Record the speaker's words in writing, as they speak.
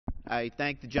I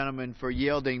thank the gentleman for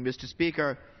yielding. Mr.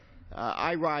 Speaker,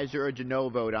 I rise to urge a no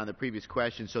vote on the previous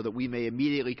question so that we may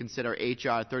immediately consider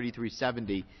H.R.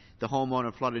 3370, the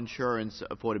Homeowner Flood Insurance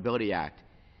Affordability Act.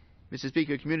 Mr.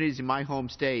 Speaker, communities in my home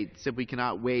state simply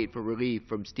cannot wait for relief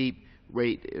from steep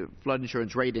flood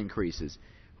insurance rate increases.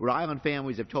 Rhode Island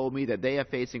families have told me that they are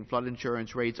facing flood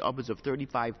insurance rates upwards of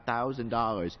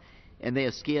 $35,000, and they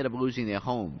are scared of losing their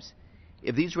homes.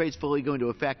 If these rates fully go into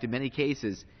effect, in many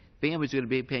cases, families are going to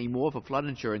be paying more for flood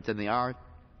insurance than they are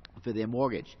for their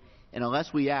mortgage. And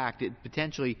unless we act, it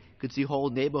potentially could see whole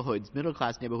neighborhoods,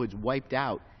 middle-class neighborhoods, wiped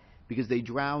out because they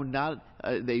drown not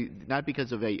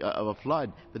because of a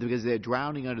flood, but because they're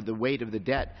drowning under the weight of the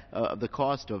debt of the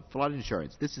cost of flood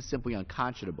insurance. This is simply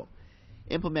unconscionable.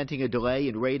 Implementing a delay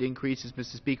in rate increases,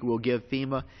 Mr. Speaker, will give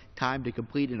FEMA time to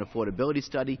complete an affordability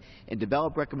study and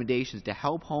develop recommendations to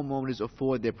help homeowners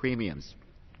afford their premiums.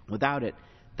 Without it,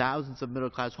 thousands of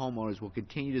middle-class homeowners will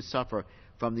continue to suffer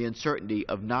from the uncertainty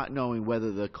of not knowing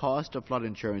whether the cost of flood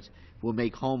insurance will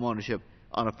make home ownership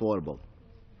unaffordable.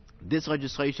 This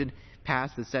legislation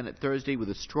passed the Senate Thursday with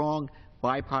a strong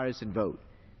bipartisan vote.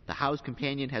 The House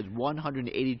companion has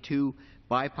 182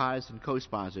 bipartisan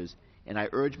co-sponsors, and I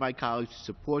urge my colleagues to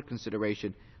support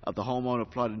consideration of the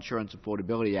Homeowner Flood Insurance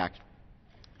Affordability Act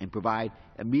and provide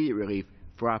immediate relief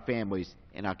for our families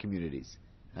and our communities.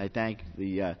 I thank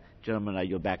the gentleman. I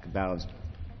yield back the balance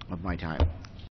of my time.